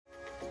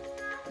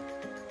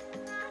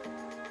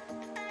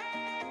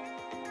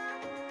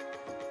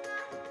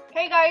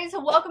Hey guys,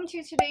 welcome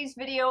to today's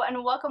video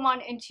and welcome on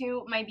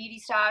into my beauty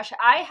stash.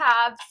 I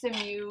have some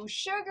new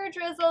Sugar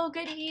Drizzle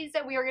goodies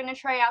that we are going to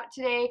try out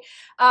today.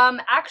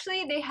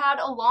 Actually, they had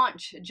a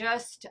launch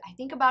just, I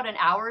think about an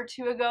hour or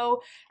two ago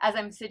as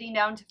I'm sitting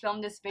down to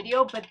film this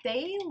video, but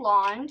they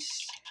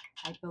launched,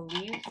 I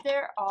believe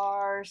there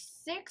are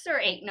 6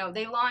 or 8, no,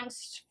 they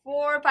launched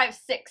 4, 5,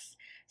 6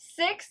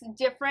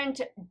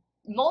 different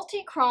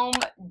multi-chrome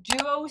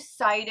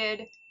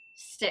duo-sided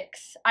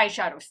sticks,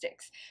 eyeshadow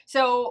sticks.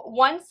 So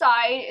one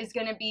side is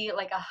going to be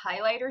like a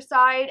highlighter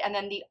side, and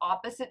then the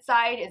opposite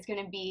side is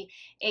going to be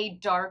a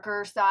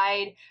darker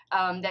side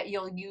that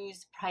you'll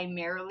use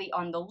primarily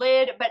on the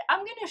lid. But I'm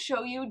going to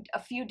show you a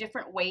few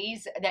different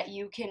ways that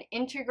you can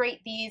integrate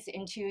these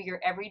into your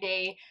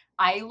everyday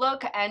eye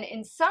look, and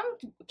in some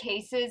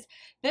cases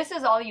this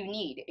is all you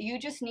need. You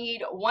just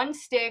need one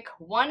stick,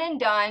 one and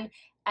done,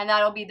 and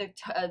that'll be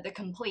the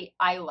complete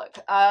eye look.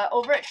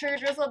 Over at Sugar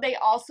Drizzle, they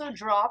also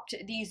dropped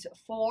these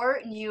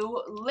 4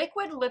 new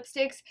liquid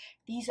lipsticks.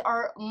 These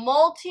are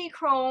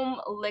multi-chrome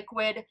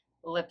liquid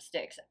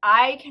lipsticks.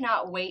 I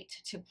cannot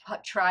wait to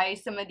try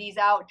some of these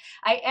out.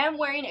 I am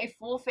wearing a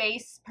full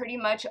face pretty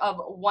much of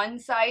One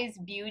Size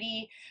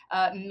Beauty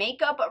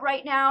makeup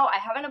right now. I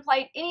haven't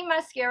applied any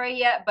mascara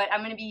yet, but I'm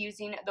going to be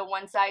using the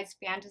One Size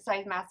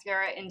Fantasize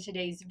mascara in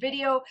today's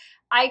video.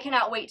 I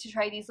cannot wait to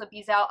try these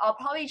lippies out. I'll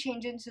probably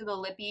change into the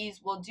lippies.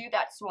 We'll do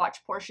that swatch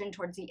portion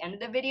towards the end of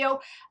the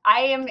video. I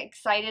am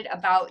excited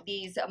about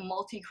these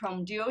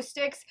multi-chrome duo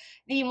sticks.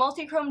 The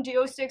multi-chrome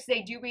duo sticks,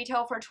 they do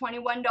retail for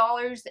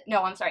 $21.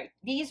 No, I'm sorry.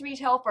 These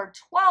retail for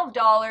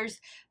 $12.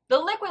 The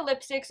liquid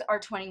lipsticks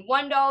are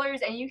 $21,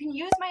 and you can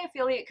use my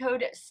affiliate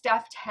code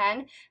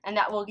Steff10, and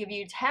that will give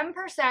you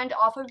 10%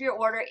 off of your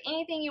order,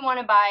 anything you want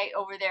to buy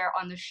over there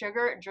on the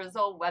Sugar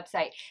Drizzle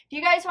website. If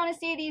you guys want to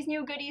see these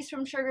new goodies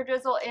from Sugar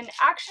Drizzle in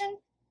action,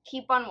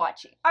 keep on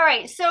watching.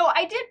 Alright, so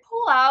I did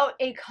pull out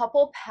a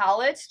couple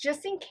palettes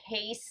just in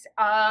case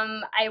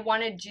I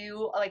want to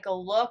do like a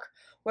look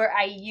where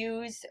I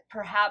use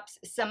perhaps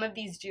some of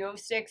these duo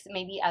sticks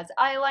maybe as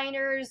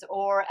eyeliners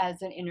or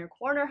as an inner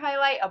corner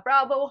highlight, a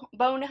brow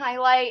bone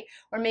highlight,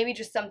 or maybe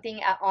just something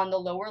on the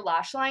lower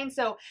lash line.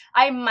 So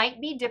I might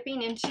be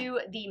dipping into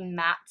the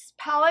mattes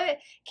palette.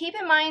 Keep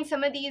in mind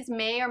some of these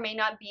may or may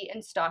not be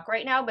in stock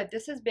right now, but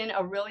this has been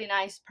a really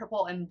nice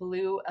purple and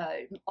blue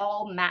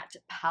all matte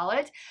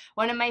palette.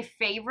 One of my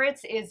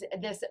favorites is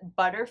this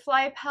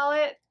butterfly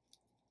palette.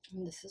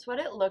 And this is what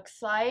it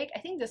looks like. I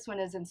think this one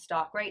is in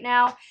stock right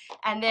now.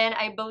 And then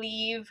I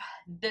believe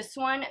this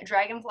one,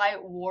 Dragonfly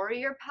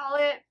Warrior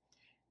palette.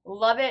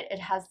 Love it. It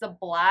has the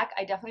black.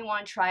 I definitely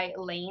want to try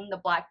laying the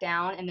black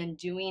down and then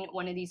doing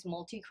one of these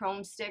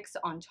multi-chrome sticks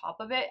on top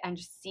of it and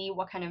just see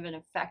what kind of an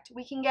effect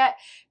we can get.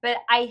 But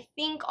I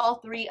think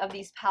all 3 of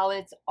these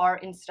palettes are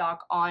in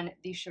stock on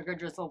the Sugar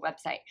Drizzle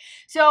website.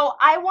 So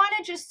I want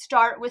to just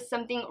start with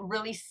something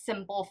really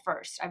simple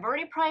first. I've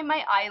already primed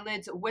my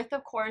eyelids with,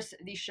 of course,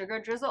 the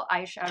Sugar Drizzle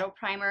Eyeshadow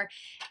Primer,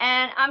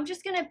 and I'm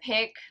just going to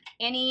pick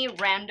any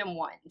random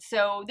one.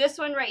 So this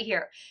one right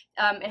here,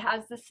 it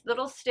has this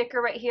little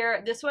sticker right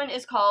here. This one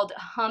is called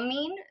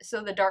Humming,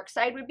 so the dark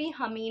side would be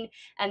Humming,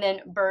 and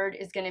then Bird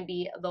is going to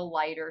be the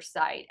lighter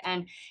side.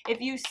 And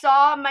if you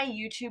saw my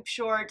YouTube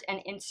short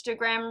and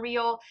Instagram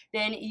reel,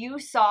 then you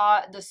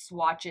saw the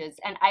swatches,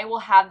 and I will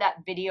have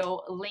that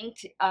video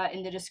linked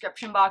in the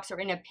description box or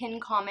in a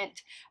pinned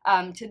comment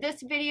to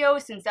this video.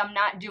 Since I'm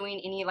not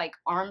doing any like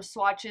arm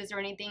swatches or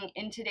anything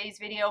in today's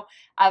video,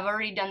 I've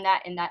already done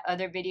that in that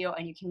other video,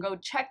 and you can go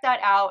check that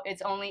out.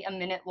 It's only a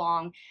minute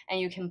long, and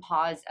you can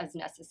pause as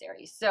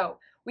necessary. So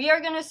we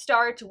are going to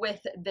start with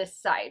this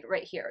side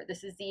right here.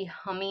 This is the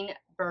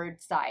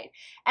Hummingbird side.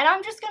 And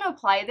I'm just going to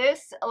apply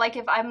this like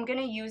if I'm going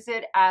to use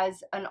it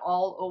as an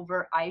all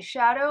over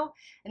eyeshadow.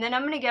 And then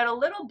I'm going to get a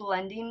little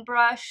blending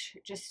brush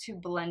just to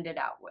blend it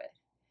out with.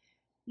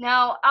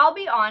 Now, I'll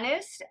be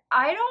honest,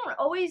 I don't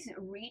always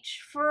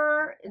reach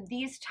for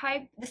this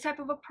type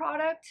of a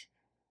product,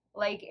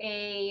 like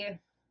a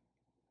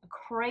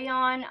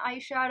crayon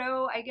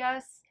eyeshadow, I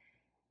guess.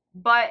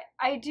 But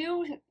I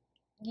do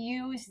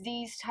use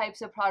these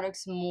types of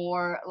products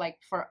more like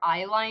for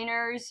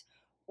eyeliners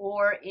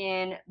or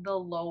in the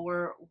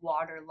lower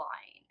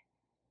waterline.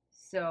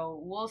 So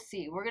we'll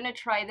see. We're going to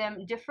try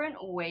them different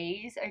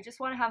ways. I just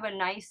want to have a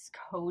nice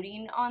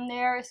coating on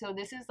there. So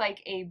this is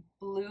like a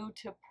blue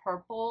to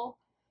purple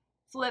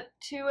flip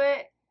to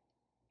it.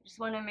 Just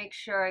want to make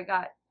sure I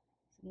got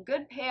some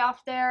good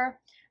payoff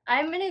there.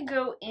 I'm going to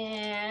go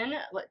in,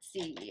 let's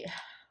see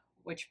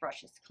which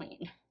brush is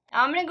clean.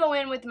 I'm going to go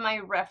in with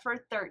my Refer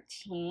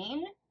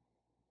 13,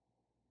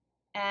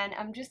 and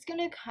I'm just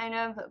going to kind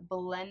of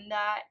blend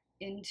that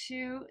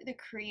into the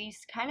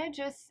crease, kind of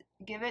just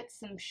give it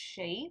some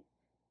shape.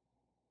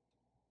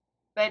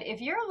 But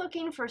if you're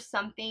looking for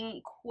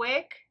something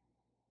quick,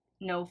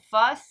 no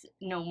fuss,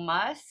 no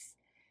muss,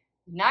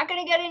 not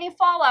going to get any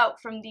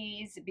fallout from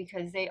these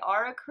because they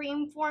are a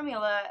cream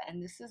formula,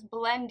 and this is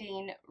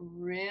blending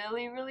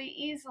really, really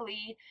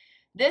easily.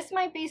 This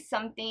might be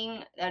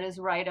something that is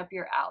right up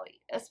your alley,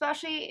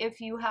 especially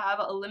if you have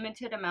a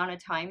limited amount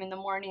of time in the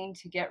morning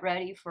to get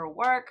ready for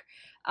work.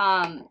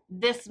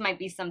 This might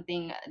be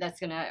something that's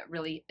gonna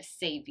really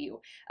save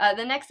you.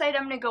 The next side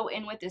I'm gonna go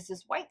in with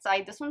is white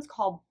side. This one's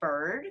called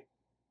Bird,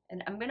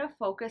 and I'm gonna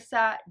focus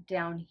that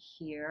down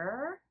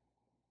here.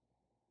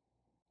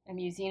 I'm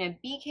using a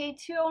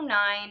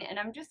BK209, and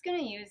I'm just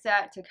gonna use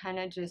that to kind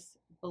of just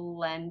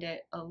blend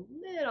it a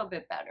little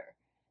bit better.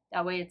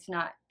 That way it's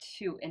not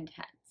too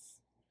intense.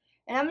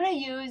 And I'm going to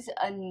use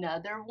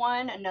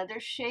another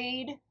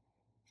shade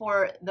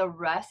for the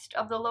rest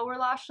of the lower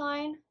lash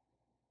line.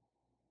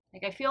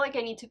 Like, I feel like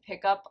I need to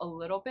pick up a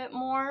little bit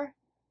more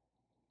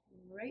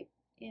right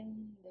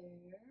in there.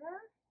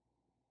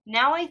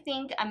 Now I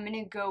think I'm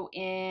going to go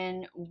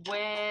in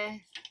with,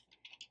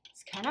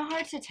 it's kind of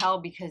hard to tell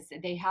because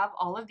they have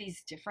all of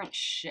these different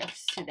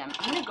shifts to them.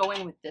 I'm going to go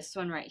in with this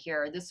one right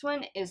here. This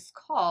one is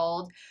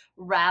called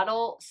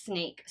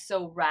Rattlesnake.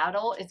 So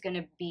Rattle is going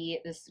to be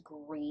this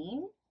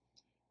green.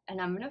 And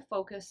I'm going to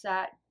focus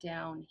that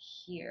down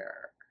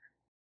here.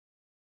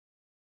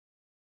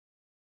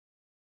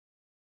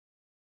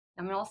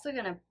 I'm also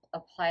going to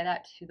apply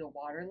that to the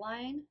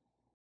waterline.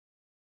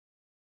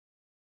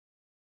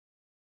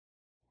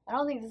 I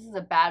don't think this is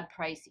a bad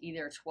price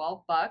either.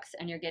 12 bucks,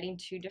 and you're getting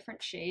 2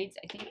 different shades.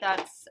 I think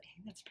that's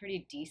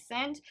pretty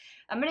decent.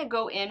 I'm going to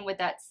go in with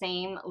that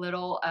same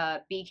little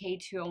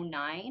BK209.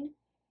 I'm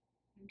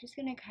just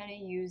going to kind of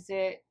use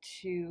it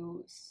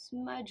to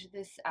smudge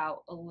this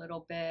out a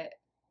little bit.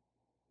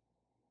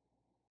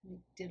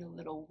 Did a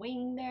little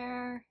wing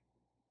there,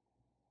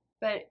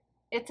 but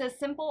it's as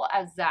simple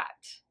as that.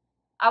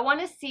 I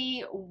want to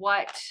see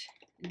what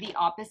the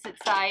opposite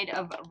side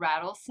of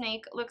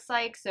Rattlesnake looks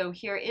like. So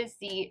here is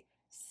the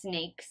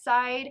snake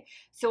side.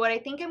 So what I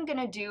think I'm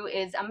gonna do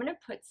is I'm gonna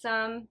put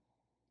some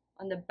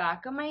on the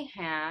back of my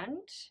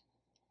hand,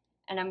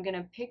 and I'm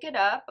gonna pick it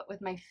up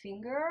with my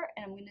finger,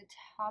 and I'm gonna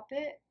tap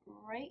it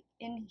right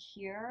in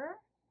here,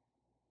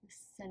 the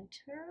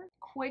center,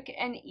 quick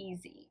and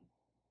easy.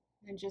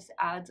 And just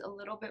adds a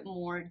little bit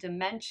more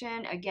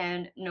dimension.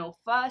 Again, no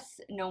fuss,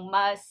 no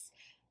muss,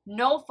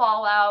 no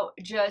fallout,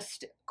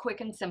 just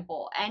quick and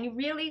simple. And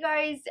really,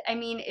 guys, I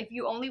mean, if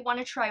you only want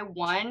to try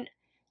one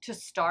to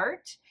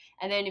start,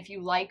 and then if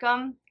you like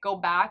them, go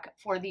back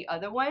for the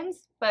other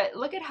ones. But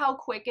look at how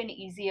quick and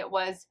easy it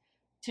was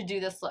to do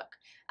this look.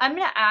 I'm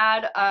going to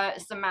add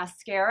some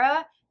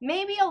mascara,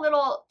 maybe a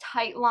little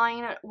tight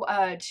line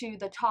to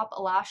the top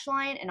lash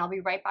line, and I'll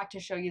be right back to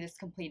show you this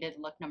completed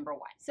look number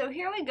 1. So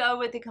here we go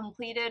with the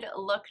completed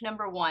look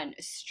number 1,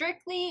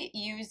 strictly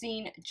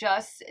using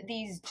just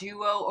these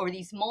duo or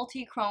these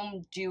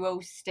multi-chrome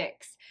duo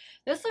sticks.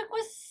 This look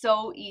was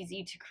so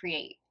easy to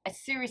create.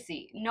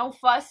 Seriously, no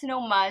fuss, no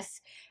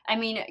muss. I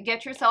mean,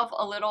 get yourself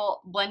a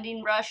little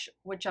blending brush,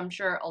 which I'm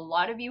sure a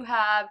lot of you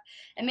have,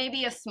 and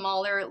maybe a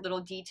smaller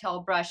little detail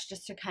brush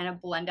just to kind of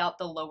blend out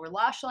the lower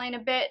lash line a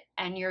bit,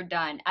 and you're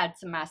done. Add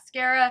some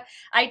mascara.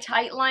 I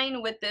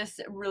tightline with this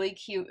really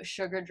cute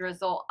Sugar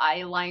Drizzle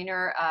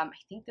eyeliner. I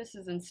think this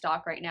is in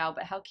stock right now,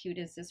 but how cute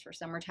is this for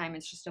summertime?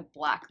 It's just a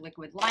black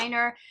liquid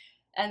liner.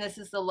 And this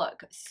is the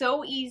look.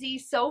 So easy,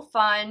 so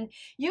fun.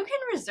 You can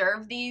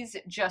reserve these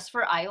just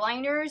for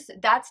eyeliners.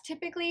 That's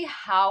typically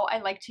how I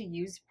like to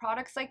use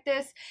products like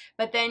this,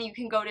 but then you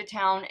can go to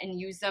town and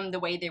use them the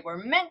way they were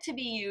meant to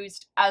be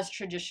used, as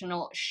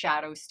traditional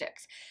shadow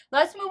sticks.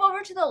 Let's move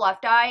over to the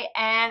left eye,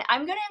 and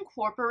I'm gonna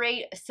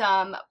incorporate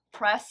some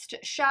pressed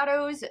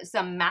shadows,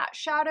 some matte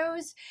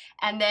shadows,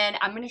 and then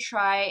I'm going to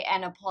try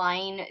and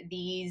applying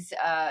these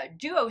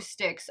duo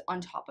sticks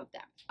on top of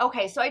them.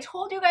 Okay, so I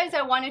told you guys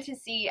I wanted to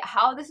see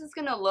how this is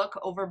going to look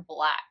over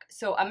black.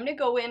 So I'm going to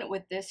go in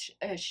with this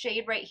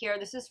shade right here.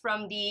 This is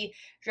from the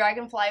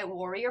Dragonfly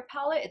Warrior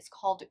palette. It's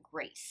called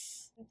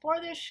Grace.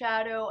 For this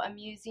shadow, I'm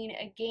using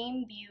a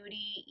Game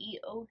Beauty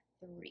E03.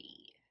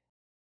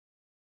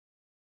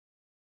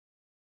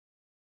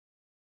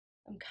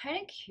 I'm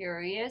kind of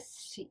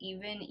curious to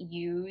even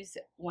use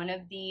one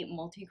of the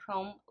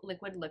multi-chrome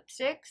liquid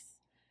lipsticks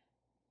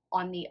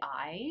on the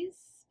eyes.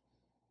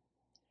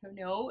 I don't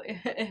know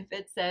if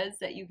it says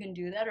that you can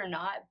do that or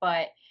not,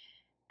 but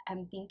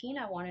I'm thinking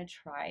I want to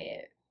try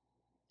it.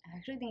 I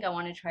actually think I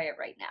want to try it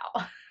right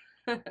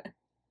now.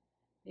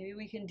 Maybe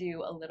we can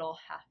do a little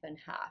half and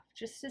half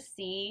just to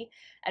see.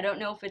 I don't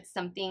know if it's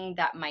something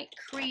that might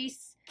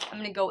crease. I'm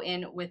going to go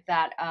in with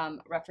that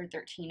Rephr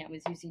 13 I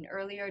was using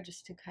earlier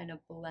just to kind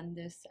of blend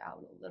this out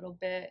a little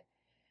bit.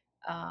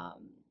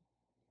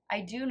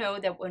 I do know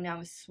that when I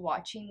was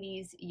swatching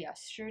these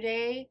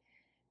yesterday,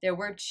 there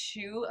were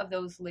 2 of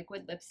those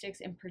liquid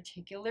lipsticks in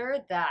particular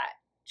that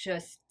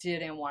just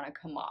didn't want to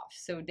come off.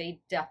 So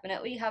they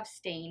definitely have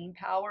staying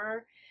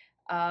power.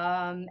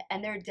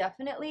 And they're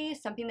definitely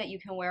something that you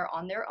can wear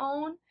on their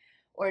own,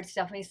 or it's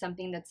definitely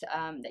something that's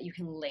that you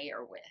can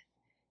layer with.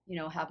 You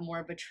know, have more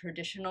of a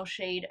traditional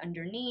shade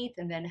underneath,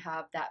 and then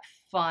have that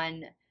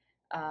fun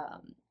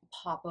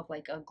pop of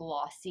like a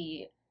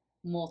glossy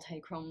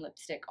multi-chrome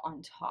lipstick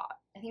on top.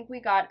 I think we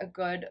got a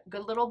good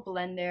little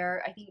blend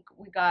there. I think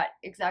we got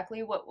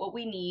exactly what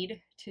we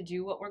need to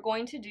do what we're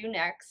going to do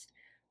next,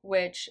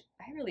 which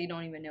I really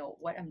don't even know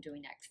what I'm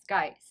doing next.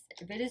 Guys,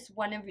 if it is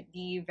one of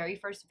the very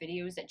first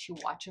videos that you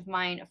watch of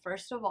mine,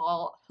 first of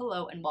all,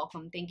 hello and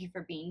welcome. Thank you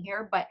for being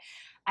here. But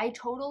I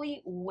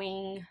totally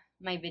wing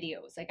my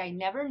videos. Like, I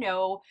never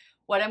know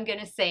what I'm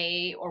gonna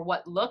say or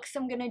what looks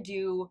I'm gonna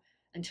do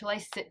until I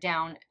sit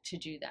down to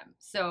do them.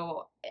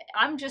 So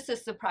I'm just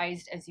as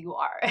surprised as you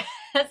are.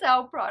 That's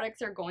how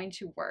products are going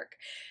to work.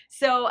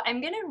 So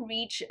I'm gonna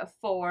reach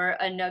for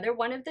another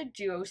one of the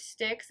duo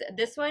sticks.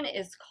 This one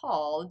is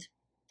called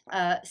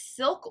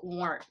Silk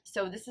Warm.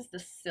 So this is the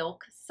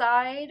silk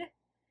side.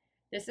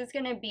 This is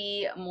gonna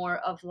be more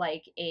of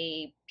like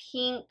a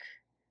pink,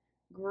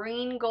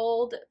 green,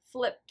 gold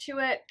flip to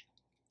it.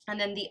 And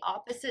then the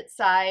opposite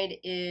side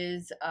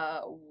is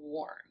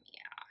warm.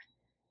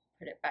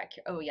 Put it back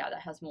here. Oh yeah,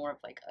 that has more of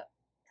like a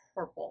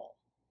purple.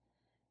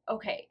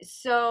 Okay,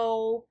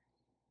 so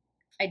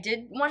I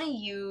did want to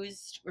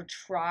use or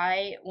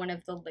try one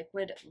of the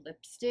liquid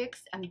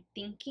lipsticks. I'm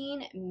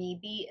thinking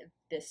maybe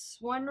this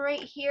one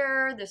right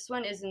here. This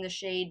one is in the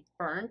shade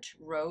Burnt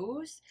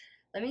Rose.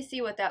 Let me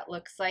see what that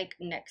looks like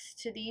next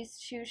to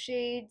these two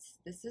shades.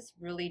 This is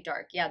really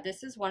dark. Yeah,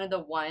 this is one of the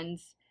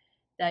ones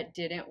that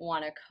didn't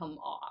want to come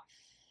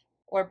off.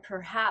 Or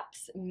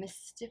perhaps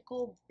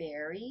Mystical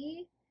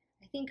Berry.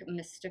 I think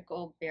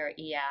Mystical Berry,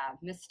 yeah,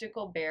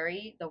 Mystical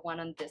Berry, the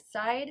one on this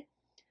side.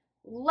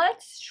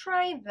 Let's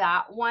try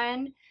that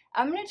one.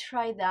 I'm going to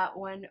try that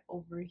one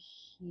over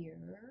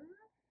here.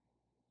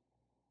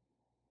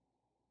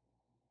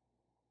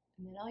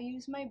 And then I'll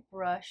use my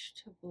brush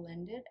to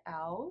blend it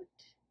out.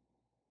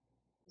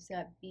 Is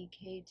that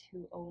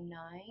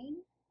BK209?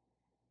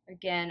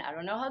 Again, I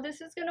don't know how this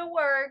is going to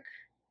work.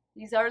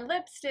 These are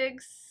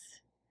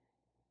lipsticks,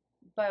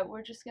 but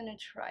we're just going to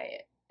try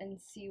it and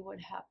see what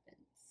happens.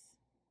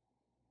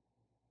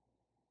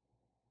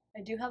 I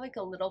do have like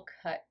a little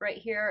cut right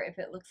here. If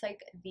it looks like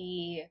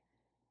the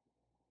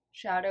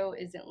shadow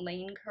isn't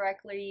laying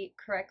correctly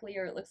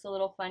or it looks a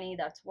little funny,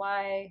 that's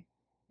why.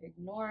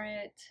 Ignore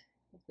it.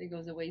 Hopefully it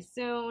goes away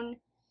soon.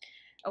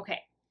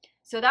 Okay,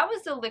 so that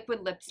was the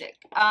liquid lipstick.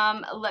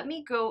 Let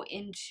me go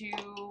into,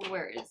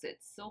 where is it?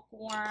 Silk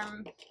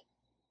Warm.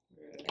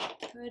 Where did I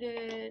put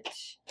it?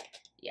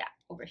 Yeah,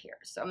 over here.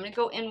 So I'm gonna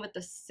go in with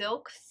the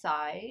silk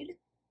side.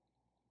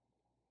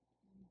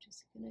 I'm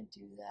just gonna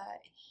do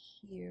that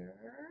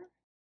here.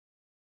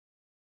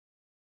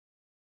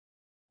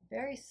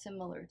 Very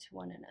similar to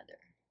one another.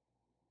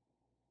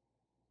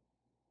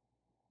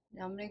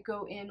 Now I'm going to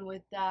go in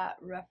with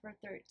that Rephr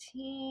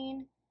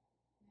 13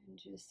 and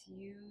just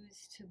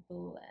use to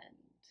blend.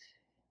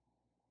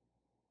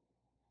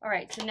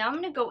 Alright, so now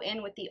I'm going to go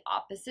in with the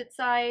opposite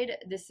side.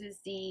 This is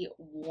the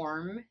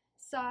warm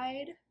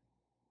side.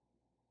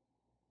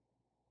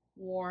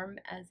 Warm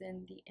as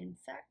in the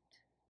insect.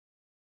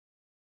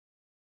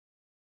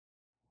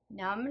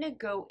 Now I'm going to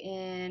go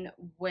in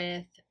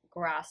with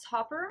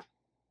Grasshopper.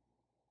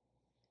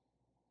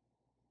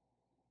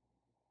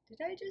 Did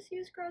I just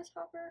use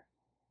Grasshopper?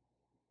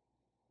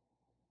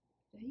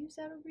 Did I use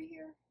that over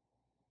here?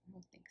 I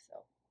don't think so.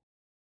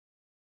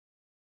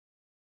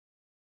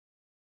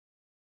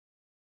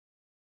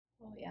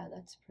 Oh yeah,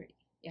 that's pretty.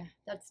 Yeah,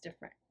 that's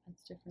different.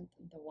 That's different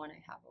than the one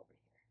I have over here.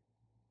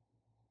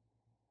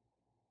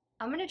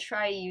 I'm going to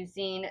try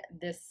using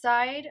this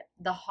side,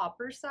 the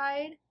hopper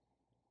side,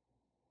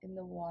 in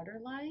the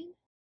waterline.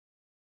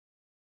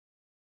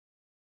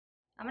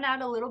 I'm going to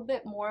add a little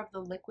bit more of the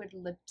liquid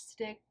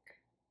lipstick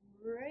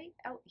right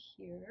out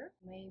here.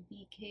 My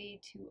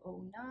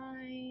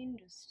BK209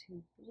 just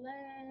to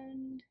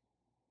blend.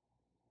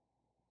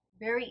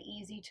 Very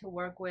easy to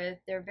work with.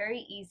 They're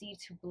very easy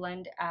to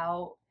blend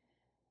out.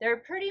 They're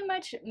pretty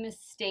much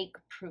mistake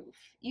proof.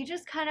 You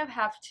just kind of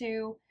have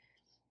to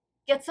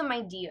get some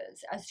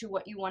ideas as to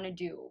what you want to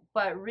do.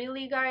 But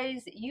really,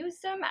 guys, use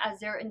them as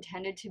they're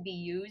intended to be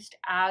used,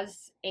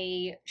 as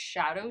a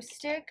shadow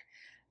stick.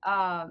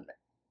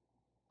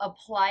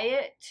 Apply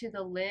it to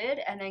the lid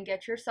and then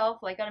get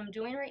yourself, like I'm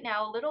doing right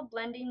now, a little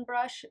blending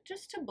brush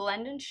just to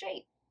blend and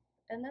shape.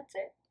 And that's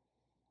it.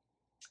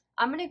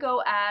 I'm going to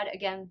go add,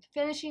 again,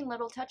 finishing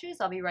little touches.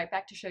 I'll be right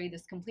back to show you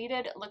this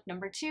completed look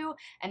number 2,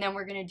 and then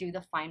we're going to do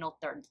the final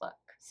third look.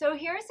 So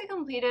here's the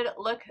completed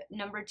look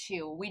number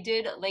 2. We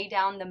did lay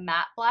down the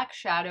matte black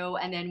shadow,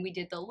 and then we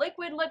did the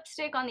liquid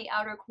lipstick on the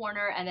outer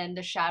corner, and then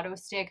the shadow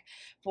stick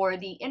for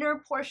the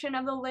inner portion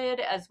of the lid,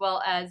 as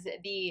well as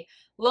the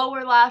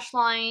lower lash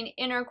line,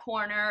 inner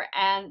corner,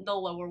 and the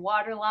lower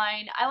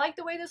waterline. I like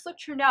the way this look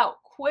turned out.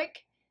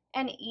 Quick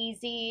and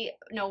easy,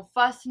 no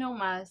fuss, no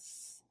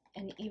muss.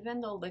 And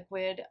even the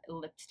liquid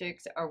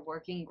lipsticks are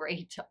working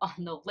great on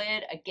the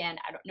lid. Again,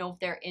 I don't know if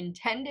they're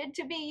intended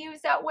to be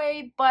used that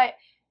way, but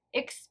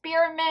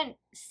experiment,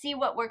 see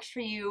what works for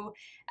you,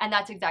 and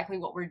that's exactly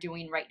what we're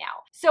doing right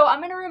now. So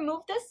I'm gonna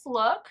remove this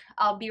look,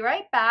 I'll be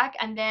right back,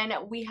 and then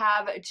we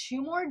have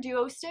 2 more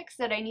duo sticks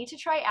that I need to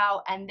try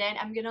out, and then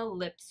I'm gonna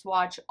lip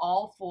swatch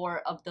all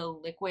 4 of the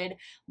liquid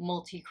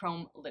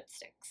multi-chrome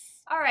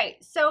lipsticks.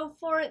 Alright, so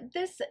for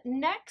this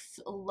next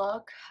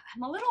look,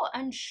 I'm a little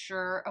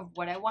unsure of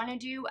what I want to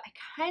do. I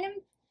kind of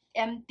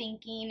am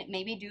thinking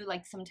maybe do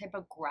like some type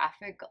of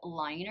graphic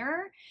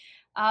liner.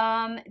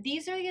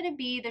 These are going to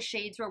be the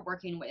shades we're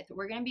working with.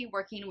 We're going to be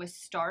working with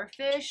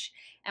Starfish,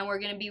 and we're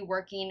going to be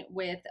working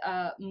with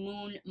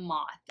Moon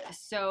Moth.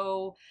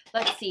 So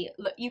let's see.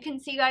 Look, you can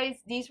see, guys,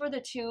 these were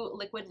the 2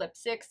 liquid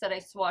lipsticks that I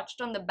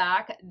swatched on the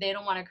back. They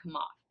don't want to come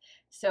off.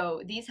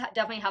 So these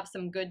definitely have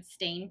some good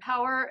stain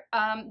power.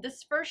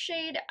 This first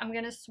shade I'm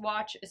going to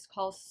swatch is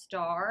called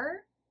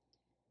Star.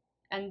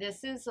 And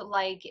this is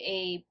like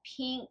a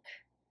pink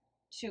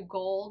to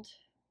gold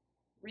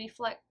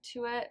reflect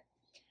to it.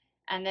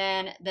 And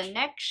then the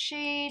next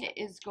shade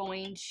is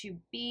going to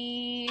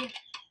be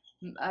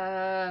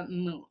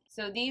Moon.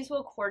 So these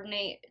will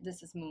coordinate.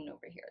 This is Moon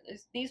over here.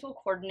 These will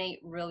coordinate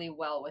really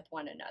well with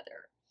one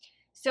another.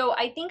 So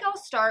I think I'll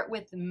start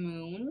with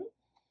Moon.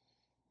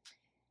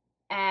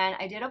 And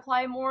I did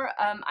apply more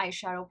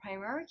eyeshadow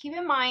primer. Keep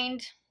in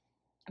mind,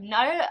 I'm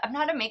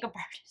not a makeup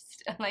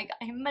artist. Like,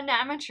 I'm an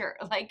amateur,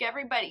 like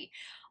everybody.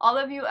 All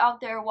of you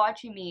out there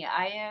watching me,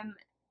 I am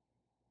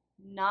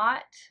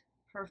not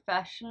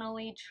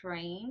professionally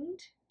trained.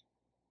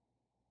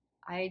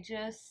 I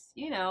just,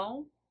 you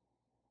know,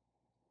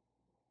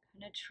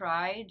 kind of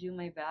try, do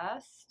my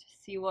best,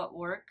 see what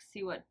works,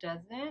 see what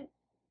doesn't.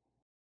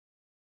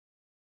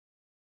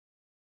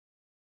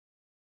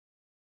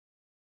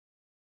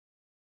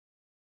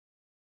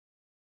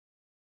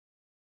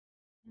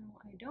 No,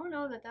 I don't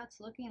know that that's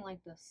looking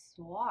like the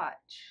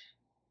swatch.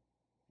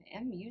 I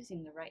am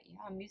using the right, yeah,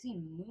 I'm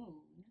using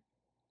Moon.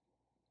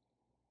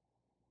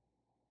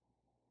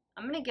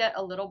 I'm going to get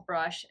a little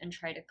brush and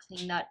try to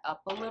clean that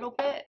up a little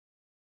bit.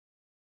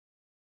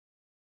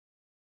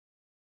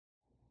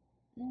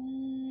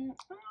 I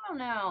don't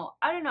know.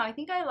 I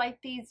think I like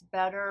these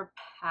better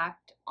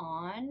packed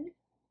on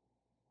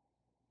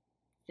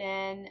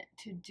than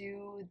to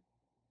do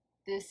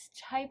this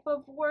type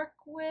of work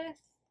with.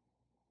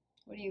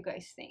 What do you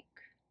guys think?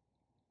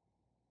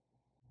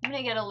 I'm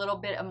going to get a little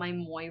bit of my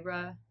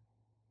Moira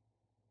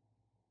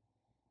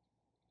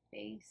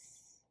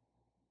base,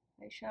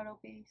 eyeshadow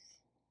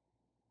base,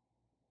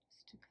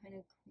 just to kind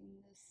of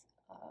clean this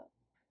up.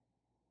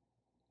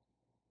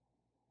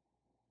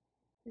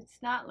 It's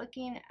not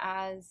looking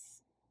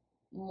as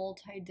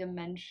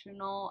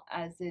multi-dimensional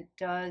as it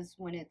does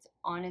when it's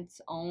on its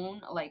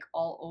own, like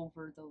all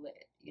over the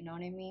lid. You know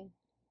what I mean?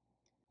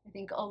 I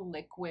think a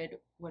liquid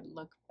would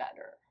look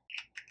better.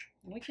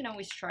 And we can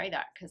always try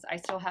that because I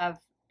still have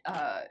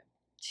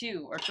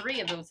 2 or 3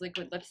 of those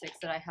liquid lipsticks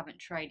that I haven't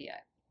tried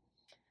yet.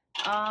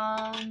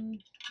 I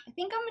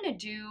think I'm gonna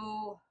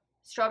do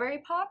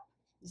Strawberry Pop.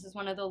 This is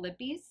one of the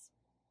lippies.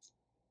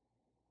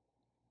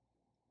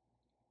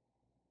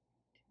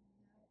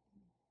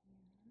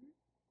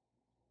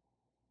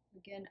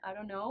 Again, I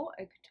don't know.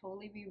 I could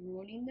totally be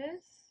ruining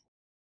this.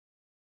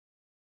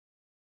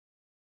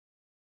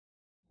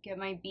 Get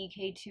my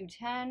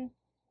BK210.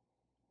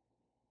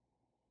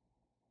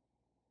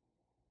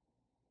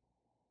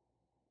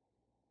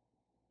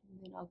 And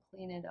then I'll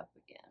clean it up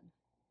again.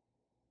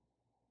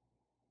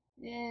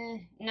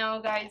 No,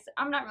 guys,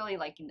 I'm not really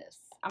liking this.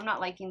 I'm not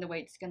liking the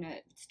way it's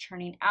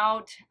turning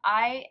out.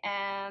 I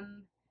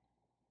am,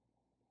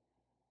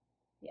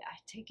 yeah,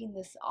 taking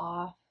this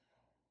off.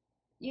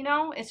 You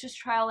know, it's just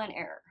trial and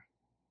error.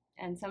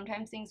 And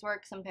sometimes things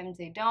work, sometimes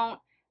they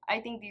don't.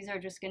 I think these are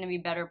just going to be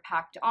better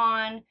packed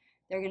on.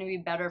 They're going to be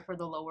better for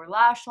the lower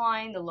lash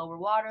line, the lower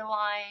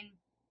waterline.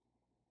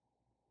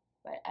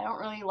 But I don't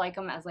really like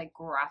them as like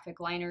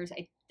graphic liners.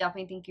 I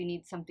definitely think you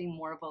need something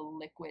more of a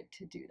liquid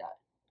to do that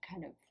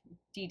kind of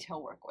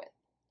detail work with.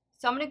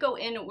 So I'm going to go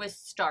in with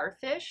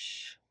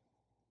Starfish.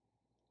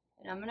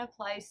 And I'm going to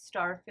apply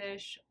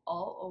Starfish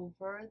all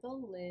over the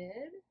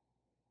lid.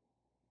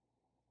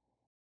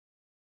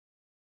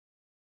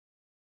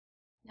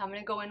 Now I'm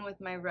going to go in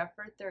with my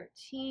Rephr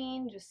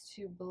 13 just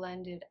to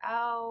blend it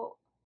out.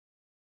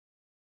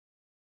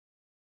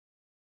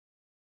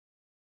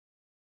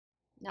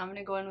 Now I'm going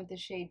to go in with the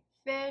shade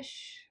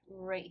Fish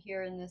right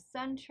here in the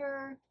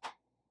center.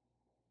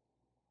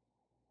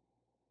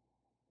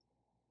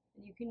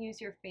 And you can use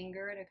your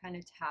finger to kind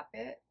of tap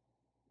it.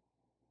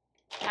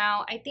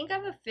 Now I think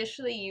I've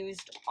officially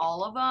used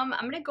all of them.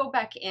 I'm going to go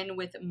back in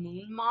with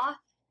Moon Moth.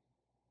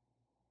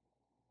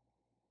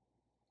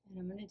 And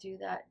I'm going to do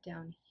that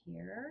down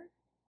here.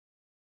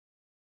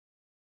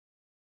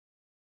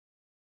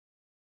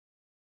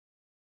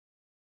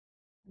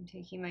 I'm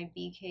taking my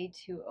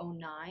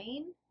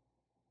BK209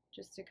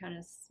 just to kind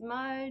of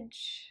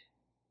smudge.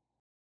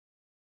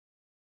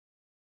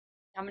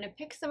 I'm going to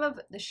pick some of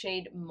the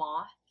shade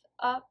Moth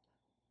up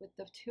with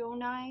the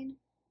 209.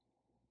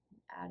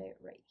 Add it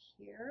right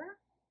here.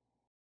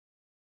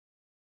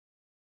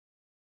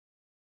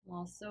 I'm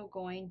also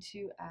going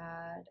to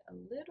add a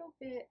little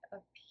bit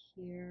up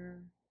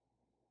here.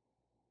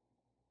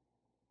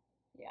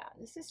 Yeah,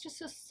 this is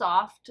just a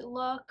soft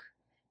look.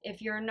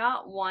 If you're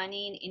not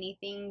wanting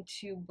anything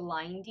too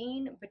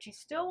blinding, but you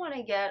still want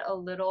to get a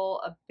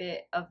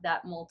bit of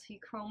that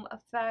multi-chrome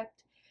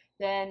effect,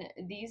 then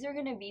these are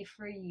going to be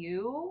for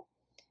you.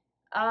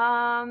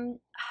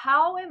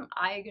 How am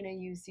I going to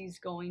use these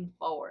going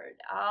forward?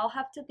 I'll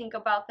have to think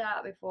about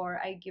that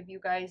before I give you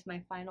guys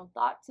my final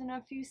thoughts in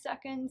a few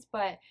seconds,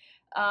 but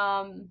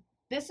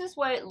this is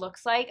what it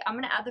looks like. I'm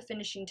going to add the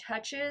finishing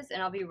touches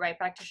and I'll be right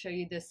back to show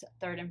you this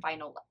third and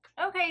final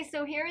look. Okay,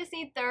 so here is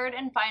the third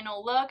and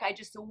final look. I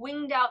just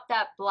winged out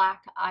that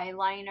black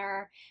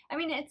eyeliner. I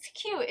mean, it's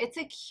cute. It's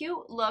a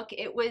cute look.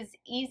 It was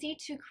easy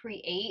to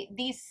create.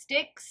 These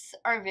sticks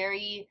are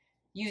very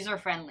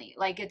user-friendly.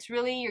 Like, it's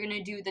really, you're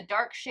gonna do the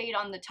dark shade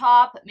on the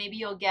top, maybe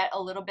you'll get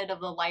a little bit of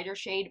the lighter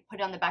shade,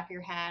 put it on the back of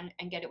your hand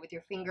and get it with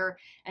your finger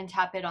and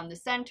tap it on the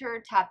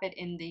center, tap it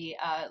in the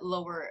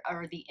lower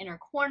or the inner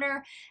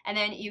corner, and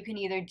then you can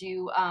either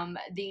do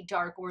the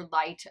dark or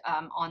light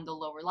on the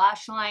lower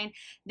lash line.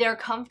 They're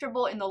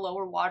comfortable in the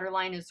lower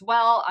waterline as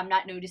well. I'm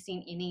not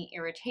noticing any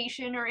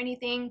irritation or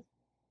anything.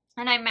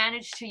 And I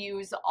managed to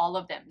use all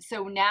of them.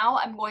 So now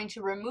I'm going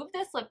to remove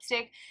this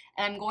lipstick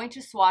and I'm going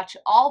to swatch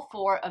all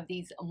 4 of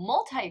these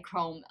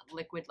multi-chrome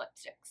liquid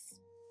lipsticks.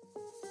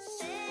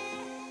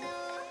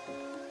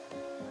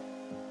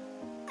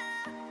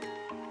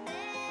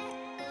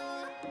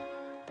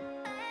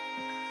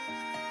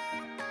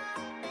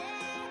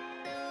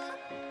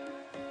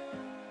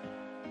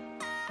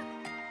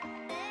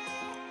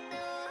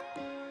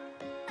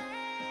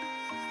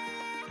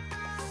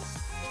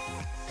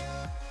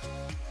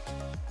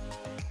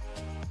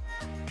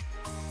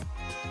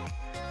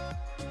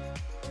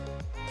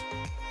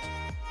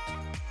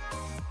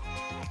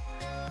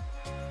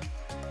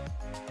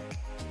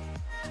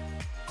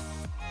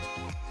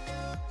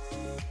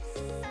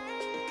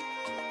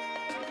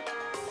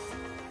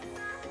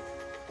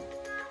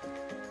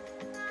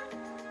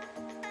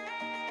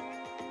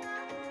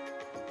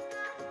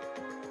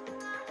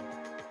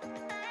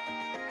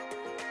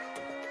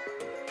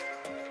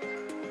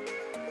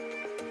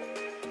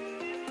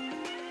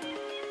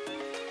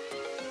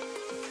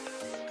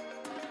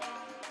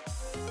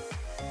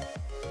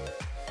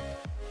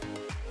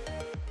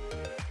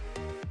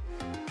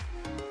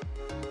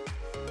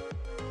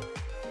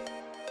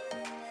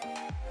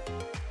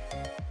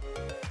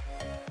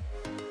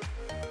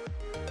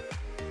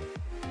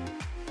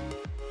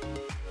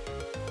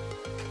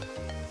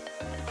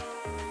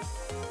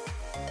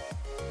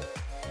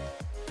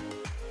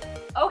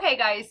 Okay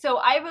guys, so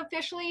I've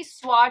officially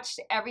swatched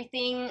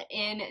everything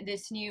in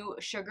this new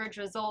Sugar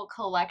Drizzle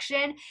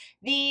collection.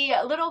 The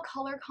little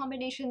color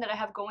combination that I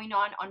have going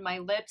on my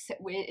lips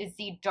is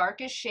the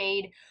darkest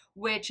shade,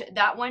 which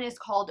that one is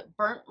called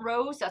Burnt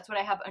Rose. That's what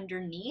I have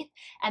underneath.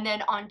 And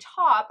then on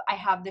top, I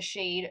have the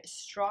shade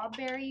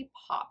Strawberry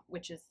Pop,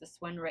 which is this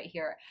one right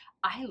here.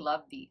 I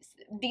love these.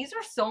 These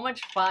are so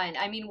much fun.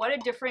 I mean, what a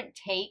different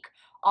take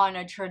on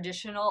a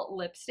traditional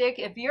lipstick.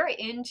 If you're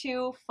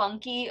into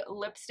funky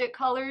lipstick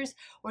colors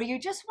or you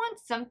just want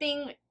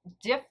something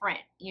different,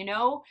 you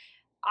know,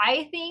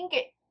 I think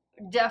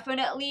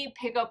definitely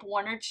pick up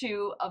 1 or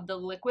 2 of the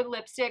liquid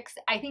lipsticks.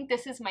 I think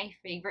this is my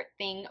favorite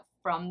thing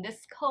from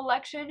this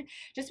collection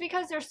just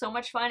because they're so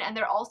much fun and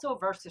they're also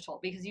versatile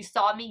because you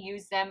saw me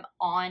use them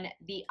on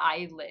the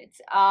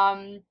eyelids.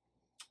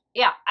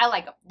 Yeah, I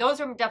like them.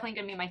 Those are definitely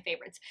going to be my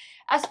favorites.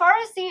 As far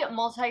as the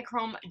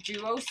multi-chrome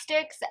duo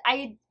sticks,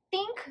 I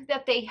think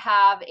that they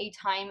have a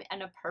time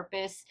and a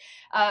purpose.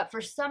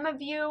 For some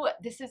of you,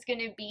 this is going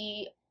to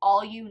be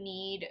all you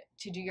need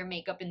to do your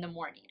makeup in the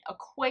morning. A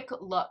quick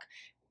look.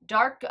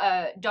 Dark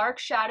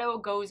shadow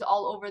goes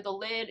all over the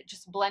lid.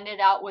 Just blend it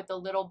out with a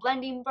little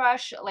blending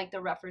brush like the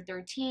Rephr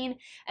 13.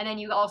 And then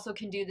you also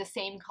can do the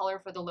same color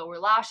for the lower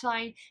lash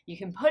line. You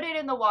can put it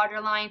in the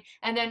waterline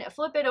and then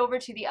flip it over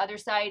to the other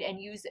side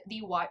and use the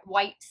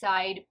white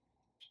side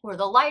or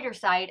the lighter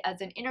side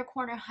as an inner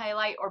corner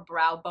highlight or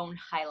brow bone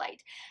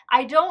highlight.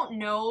 I don't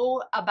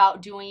know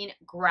about doing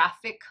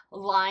graphic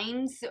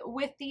lines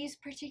with these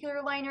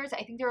particular liners.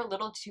 I think they're a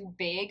little too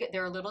big.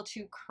 They're a little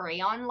too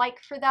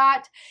crayon-like for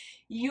that.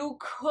 You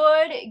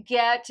could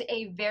get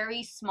a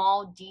very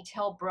small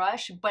detail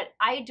brush, but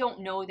I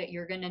don't know that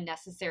you're going to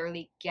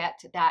necessarily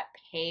get that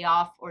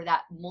payoff or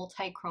that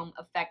multi-chrome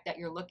effect that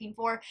you're looking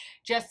for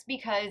just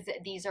because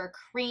these are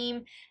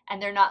cream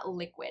and they're not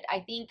liquid.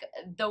 I think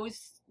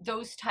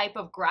those type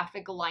of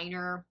graphic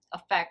liner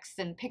effects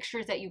and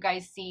pictures that you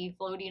guys see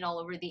floating all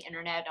over the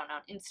internet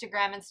on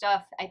Instagram and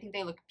stuff, I think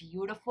they look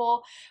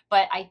beautiful,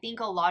 but I think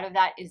a lot of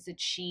that is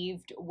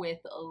achieved with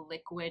a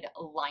liquid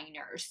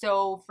liner.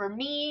 So for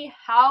me,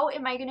 how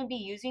am I going to be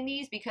using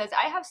these? Because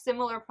I have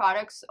similar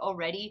products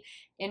already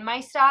in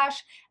my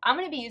stash. I'm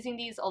going to be using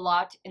these a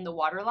lot in the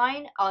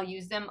waterline. I'll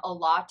use them a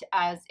lot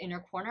as inner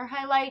corner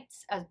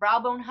highlights, as brow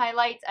bone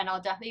highlights, and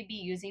I'll definitely be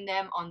using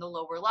them on the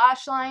lower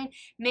lash line.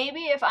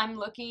 Maybe if I'm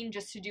looking looking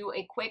just to do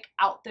a quick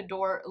out the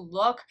door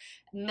look,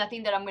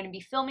 nothing that I'm going to be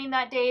filming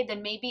that day,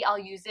 then maybe I'll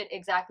use it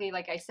exactly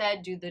like I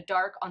said, do the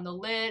dark on the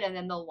lid and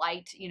then the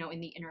light, you know, in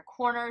the inner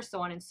corner,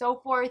 so on and so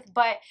forth.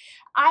 But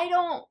I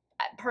don't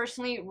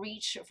personally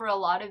reach for a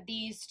lot of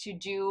these to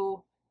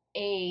do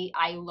a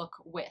eye look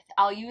with.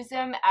 I'll use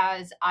them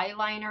as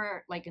eyeliner,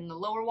 like in the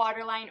lower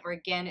waterline or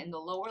again in the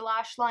lower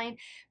lash line,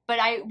 but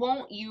I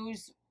won't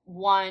use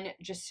one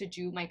just to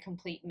do my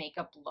complete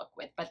makeup look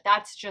with. But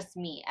that's just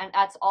me, and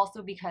that's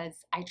also because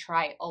I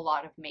try a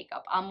lot of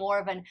makeup. I'm more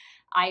of an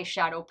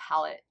eyeshadow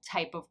palette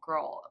type of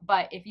girl.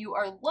 But if you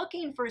are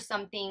looking for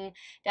something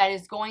that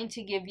is going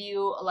to give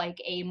you like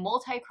a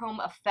multi-chrome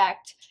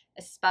effect,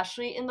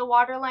 especially in the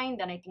waterline,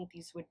 then I think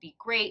these would be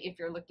great. If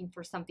you're looking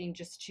for something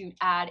just to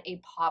add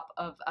a pop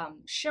of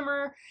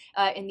shimmer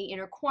in the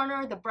inner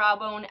corner, the brow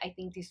bone, I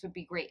think these would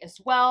be great as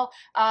well.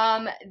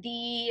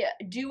 The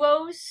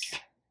duos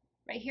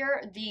right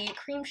here, the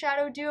cream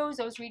shadow duos,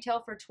 those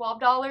retail for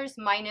 $12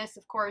 minus,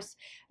 of course,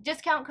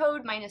 discount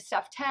code minus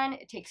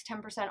Steff10. It takes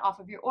 10%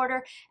 off of your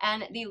order.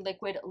 And the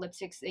liquid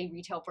lipsticks, they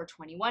retail for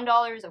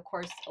 $21, of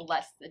course,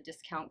 less the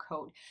discount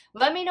code.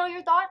 Let me know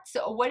your thoughts.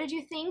 What did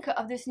you think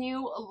of this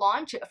new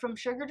launch from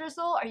Sugar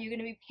Drizzle? Are you going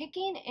to be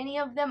picking any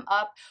of them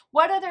up?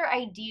 What other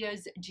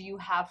ideas do you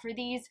have for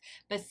these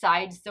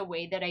besides the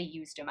way that I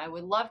used them? I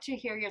would love to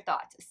hear your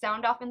thoughts.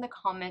 Sound off in the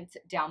comments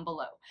down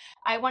below.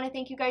 I want to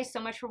thank you guys so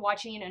much for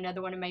watching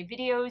another one of my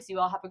videos. You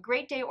all have a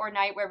great day or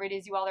night wherever it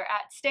is you all are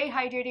at. Stay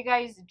hydrated,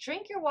 guys.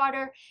 Drink your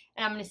water,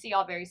 and I'm going to see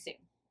y'all very soon.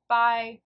 Bye.